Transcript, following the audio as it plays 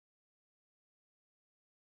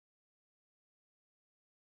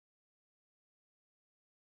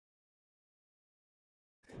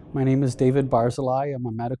My name is David Barzilai. I'm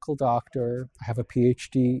a medical doctor. I have a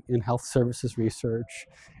PhD in health services research,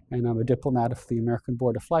 and I'm a diplomate of the American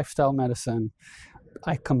Board of Lifestyle Medicine.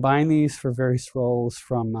 I combine these for various roles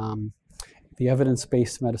from the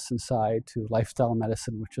evidence-based medicine side to lifestyle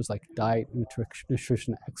medicine, which is like diet,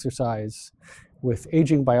 nutrition, exercise, with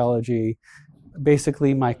aging biology.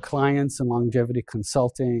 Basically, my clients in longevity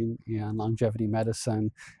consulting and longevity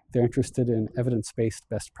medicine, they're interested in evidence-based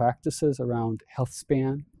best practices around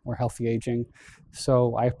Healthspan or healthy aging.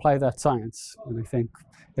 So I apply that science, and I think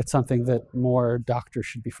it's something that more doctors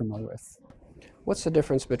should be familiar with. What's the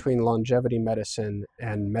difference between longevity medicine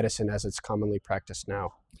and medicine as it's commonly practiced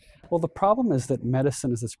now? Well, the problem is that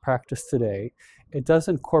medicine as it's practiced today, it does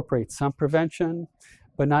incorporate some prevention,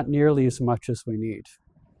 but not nearly as much as we need.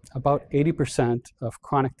 About 80% of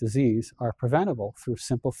chronic disease are preventable through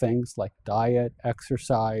simple things like diet,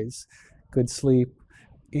 exercise, good sleep,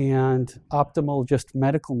 and optimal just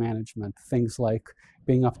medical management, things like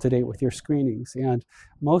being up to date with your screenings. And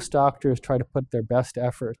most doctors try to put their best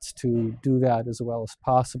efforts to do that as well as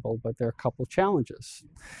possible, but there are a couple challenges.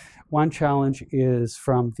 One challenge is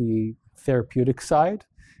from the therapeutic side.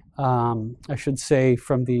 I should say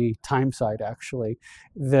from the time side, actually.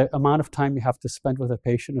 The amount of time you have to spend with a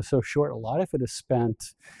patient is so short. A lot of it is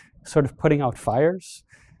spent sort of putting out fires,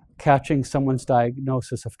 catching someone's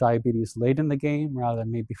diagnosis of diabetes late in the game rather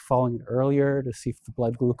than maybe following it earlier to see if the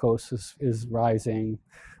blood glucose is rising,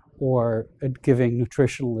 or giving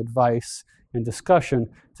nutritional advice and discussion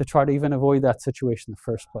to try to even avoid that situation in the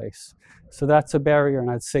first place. So that's a barrier,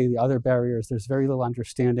 and I'd say the other barrier is there's very little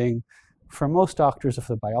understanding for most doctors of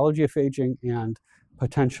the biology of aging and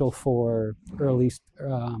potential for early,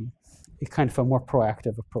 kind of a more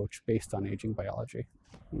proactive approach based on aging biology.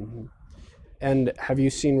 Mm-hmm. And have you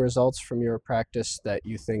seen results from your practice that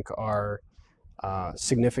you think are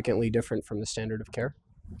significantly different from the standard of care?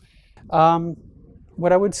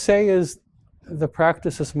 What I would say is the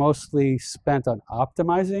practice is mostly spent on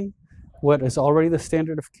optimizing what is already the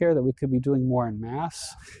standard of care that we could be doing more en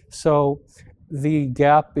masse. So the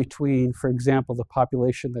gap between, for example, the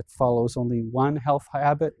population that follows only one health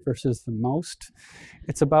habit versus the most,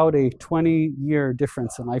 it's about a 20-year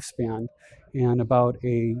difference in lifespan and about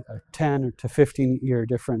a 10 to 15-year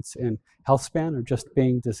difference in health span, or just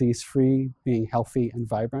being disease-free, being healthy and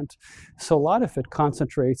vibrant. So a lot of it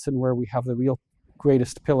concentrates in where we have the real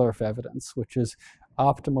greatest pillar of evidence, which is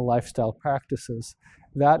optimal lifestyle practices.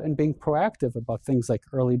 That and being proactive about things like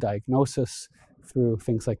early diagnosis through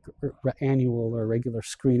things like annual or regular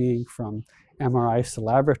screening, from MRIs to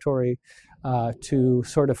laboratory, to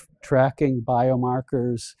sort of tracking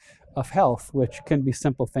biomarkers of health, which can be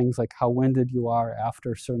simple things like how winded you are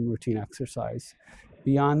after certain routine exercise.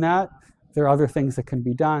 Beyond that, there are other things that can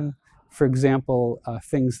be done. For example,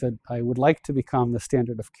 things that I would like to become the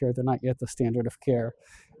standard of care, they're not yet the standard of care.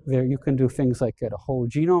 There you can do things like get a whole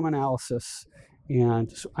genome analysis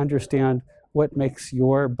and understand what makes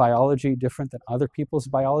your biology different than other people's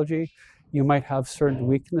biology. You might have certain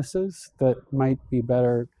weaknesses that might be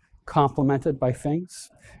better complemented by things,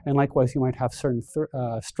 and likewise you might have certain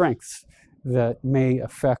strengths that may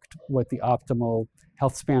affect what the optimal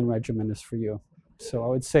health span regimen is for you. So I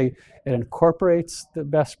would say it incorporates the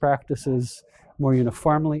best practices more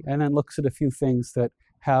uniformly and then looks at a few things that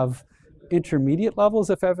have intermediate levels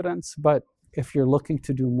of evidence, but if you're looking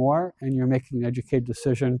to do more and you're making an educated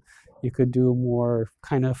decision, you could do more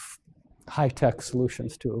kind of high-tech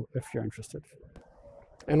solutions too, if you're interested.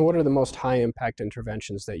 And what are the most high-impact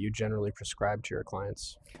interventions that you generally prescribe to your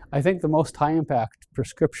clients? I think the most high-impact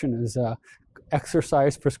prescription is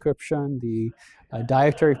exercise prescription, the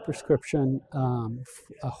dietary prescription,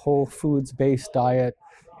 a whole foods-based diet,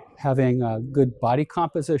 having a good body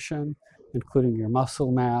composition, including your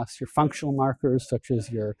muscle mass, your functional markers such as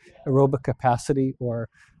your aerobic capacity, or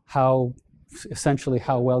essentially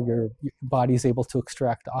how well your body is able to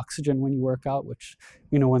extract oxygen when you work out, which,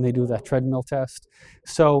 when they do that treadmill test.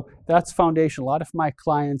 So that's foundation. A lot of my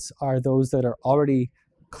clients are those that are already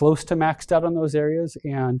close to maxed out on those areas,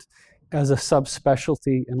 and as a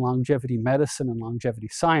subspecialty in longevity medicine and longevity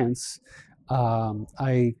science,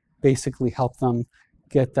 I basically help them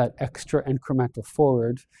get that extra incremental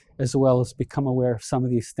forward, as well as become aware of some of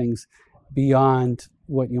these things beyond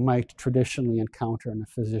what you might traditionally encounter in a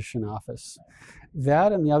physician office.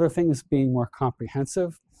 That, and the other thing is being more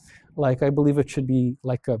comprehensive. Like, I believe it should be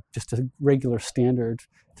like just a regular standard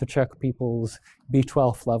to check people's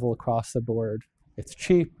B12 level across the board. It's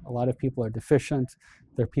cheap. A lot of people are deficient.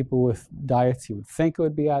 There are people with diets you would think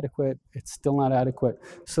would be adequate. It's still not adequate.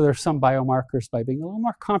 So there's some biomarkers. By being a little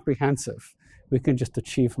more comprehensive, we can just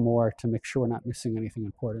achieve more to make sure we're not missing anything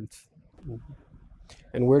important.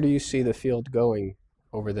 And where do you see the field going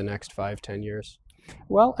over the next 5-10 years?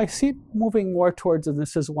 Well, I see it moving more towards, and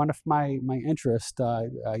this is one of my interests,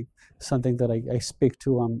 something that I speak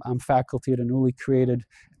to. I'm faculty at a newly created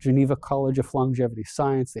Geneva College of Longevity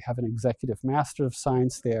Science. They have an executive master of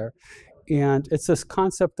science there. And it's this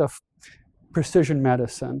concept of precision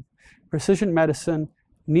medicine. Precision medicine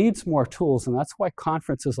needs more tools, and that's why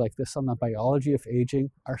conferences like this on the biology of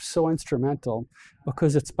aging are so instrumental,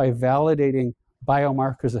 because it's by validating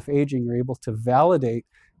biomarkers of aging, you're able to validate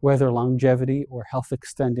whether longevity or health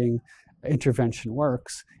extending intervention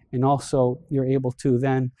works. And also you're able to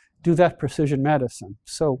then do that precision medicine.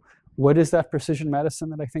 So what is that precision medicine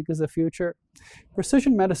that I think is the future?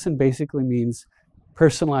 Precision medicine basically means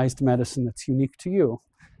personalized medicine that's unique to you,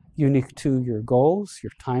 unique to your goals,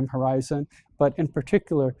 your time horizon, but in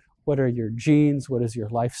particular, what are your genes, what is your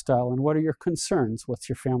lifestyle, and what are your concerns, what's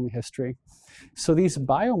your family history. So these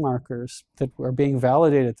biomarkers that are being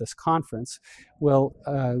validated at this conference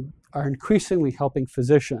are increasingly helping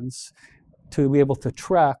physicians to be able to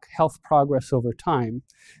track health progress over time.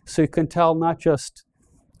 So you can tell not just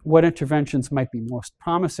what interventions might be most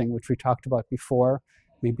promising, which we talked about before,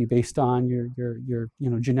 maybe based on your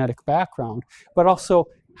genetic background, but also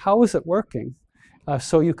how is it working?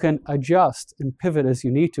 So you can adjust and pivot as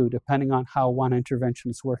you need to, depending on how one intervention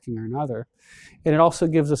is working or another. And it also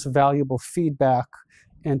gives us valuable feedback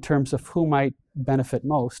in terms of who might benefit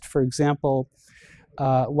most. For example,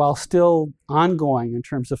 while still ongoing in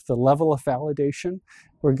terms of the level of validation,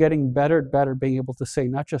 we're getting better and better being able to say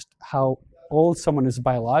not just how old someone is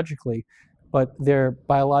biologically, but their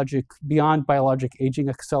beyond biologic aging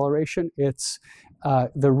acceleration, it's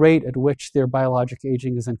the rate at which their biologic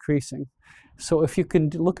aging is increasing. So if you can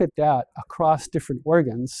look at that across different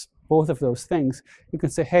organs, both of those things, you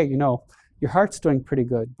can say, hey, your heart's doing pretty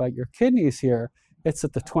good, but your kidneys here, it's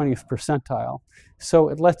at the 20th percentile. So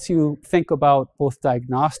it lets you think about both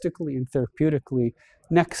diagnostically and therapeutically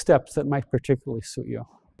next steps that might particularly suit you.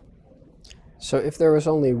 So if there was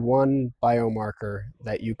only one biomarker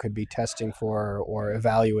that you could be testing for or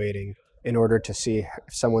evaluating in order to see if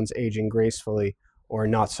someone's aging gracefully or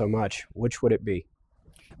not so much, which would it be?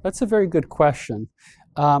 That's a very good question.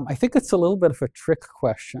 I think it's a little bit of a trick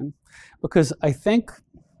question, because I think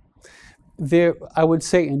I would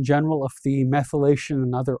say in general of the methylation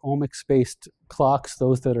and other omics-based clocks,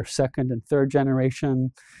 those that are second and third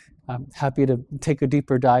generation, I'm happy to take a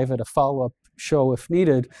deeper dive at a follow-up show if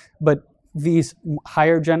needed, but these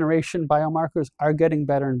higher generation biomarkers are getting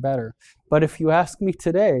better and better. But if you ask me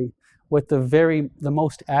today what the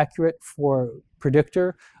most accurate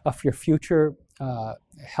predictor of your future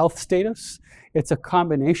health status, it's a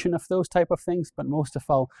combination of those type of things, but most of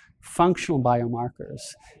all, functional biomarkers,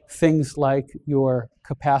 things like your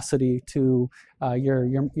capacity to,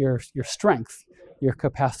 your strength, your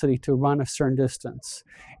capacity to run a certain distance.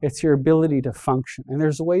 It's your ability to function. And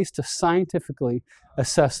there's ways to scientifically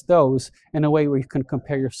assess those in a way where you can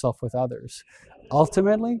compare yourself with others.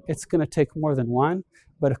 Ultimately, it's going to take more than one,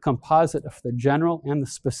 but a composite of the general and the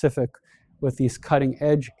specific with these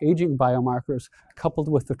cutting-edge aging biomarkers coupled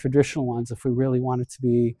with the traditional ones if we really want it to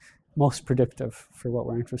be most predictive for what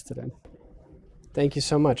we're interested in. Thank you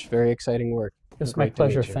so much. Very exciting work. It's my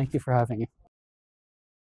pleasure. Thank you for having me.